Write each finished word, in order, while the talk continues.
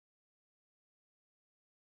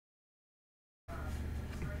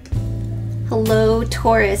Hello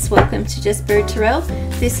Taurus, welcome to Just Bird Tarot.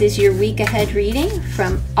 This is your week ahead reading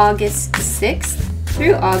from August 6th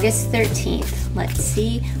through August 13th. Let's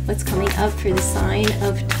see what's coming up for the sign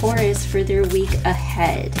of Taurus for their week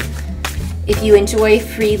ahead. If you enjoy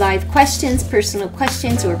free live questions, personal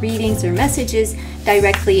questions, or readings or messages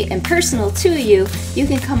directly and personal to you, you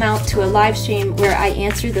can come out to a live stream where I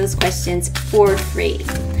answer those questions for free.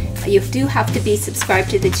 You do have to be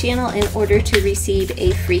subscribed to the channel in order to receive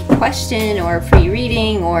a free question or a free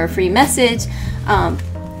reading or a free message.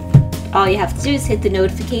 All you have to do is hit the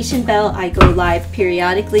notification bell. I go live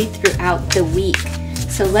periodically throughout the week.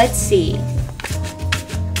 So let's see.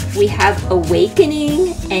 We have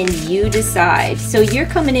awakening and you decide. So you're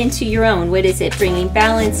coming into your own. What is it? Bringing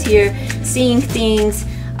balance here, seeing things,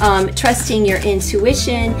 trusting your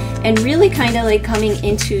intuition, and really kind of like coming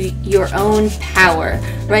into your own power,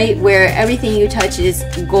 right? Where everything you touch is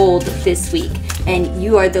gold this week and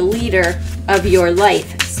you are the leader of your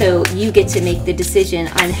life. So you get to make the decision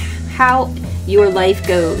on how your life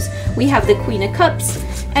goes. We have the Queen of Cups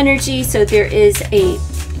energy, so there is a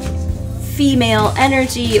female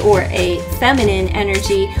energy or a feminine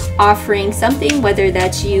energy offering something, whether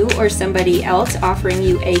that's you or somebody else offering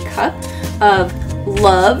you a cup of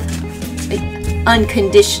love,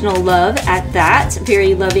 unconditional love at that.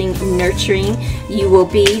 Very loving, nurturing you will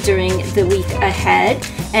be during the week ahead,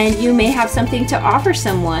 and you may have something to offer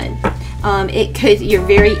someone. You're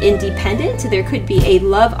very independent. There could be a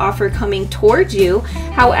love offer coming towards you.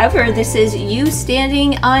 However, this is you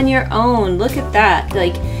standing on your own. Look at that.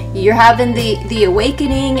 Like, you're having the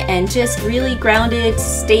awakening and just really grounded,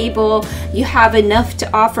 stable. You have enough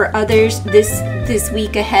to offer others this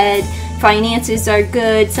week ahead. Finances are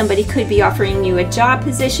good. Somebody could be offering you a job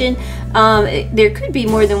position. There could be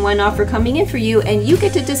more than one offer coming in for you, and you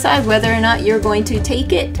get to decide whether or not you're going to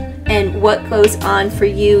take it and what goes on for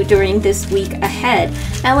you during this week ahead.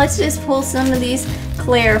 Now let's just pull some of these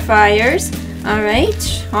clarifiers. All right,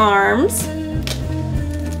 charms.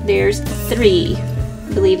 There's 3.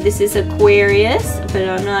 I believe this is Aquarius, but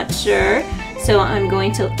I'm not sure. So I'm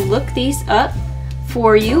going to look these up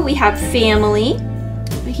for you. We have family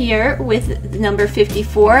here with number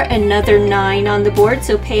 54, another 9 on the board,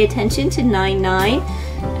 so pay attention to 99.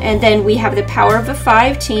 And then we have the power of a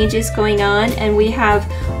 5, changes going on, and we have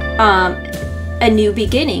a new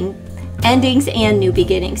beginning, endings and new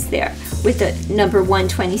beginnings there with the number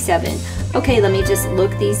 127. Okay, let me just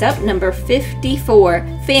look these up. Number 54,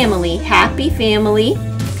 family, happy family,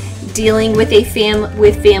 dealing with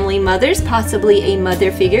family mothers, possibly a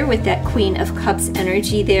mother figure with that Queen of Cups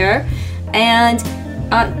energy there. And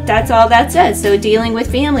that's all that says. So dealing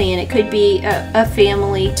with family, and it could be a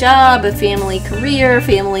family job, a family career,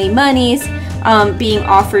 family monies being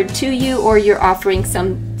offered to you, or you're offering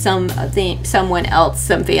someone else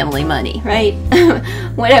some family money, right?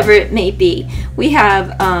 Whatever it may be. We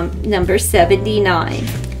have number 79.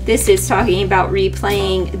 This is talking about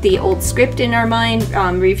replaying the old script in our mind,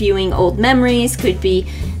 reviewing old memories. Could be,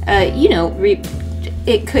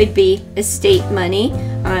 it could be estate money.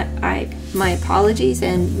 My apologies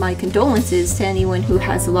and my condolences to anyone who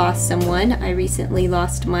has lost someone. I recently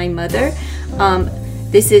lost my mother.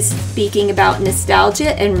 This is speaking about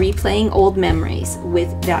nostalgia and replaying old memories with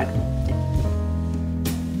that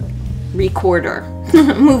recorder,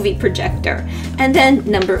 movie projector. And then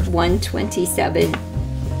number 127.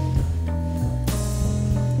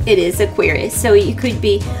 It is Aquarius. So you could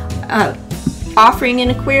be offering an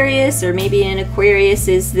Aquarius, or maybe an Aquarius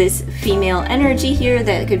is this female energy here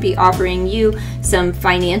that could be offering you some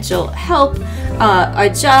financial help, a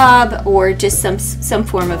job, or just some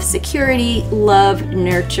form of security, love,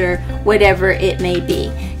 nurture, whatever it may be.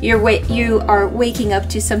 You are waking up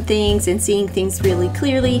to some things and seeing things really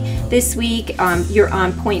clearly this week. You're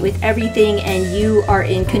on point with everything and you are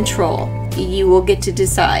in control. You will get to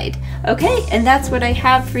decide. Okay, and that's what I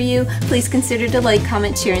have for you. Please consider to like,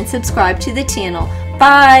 comment, share, and subscribe to the channel.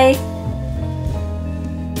 Bye!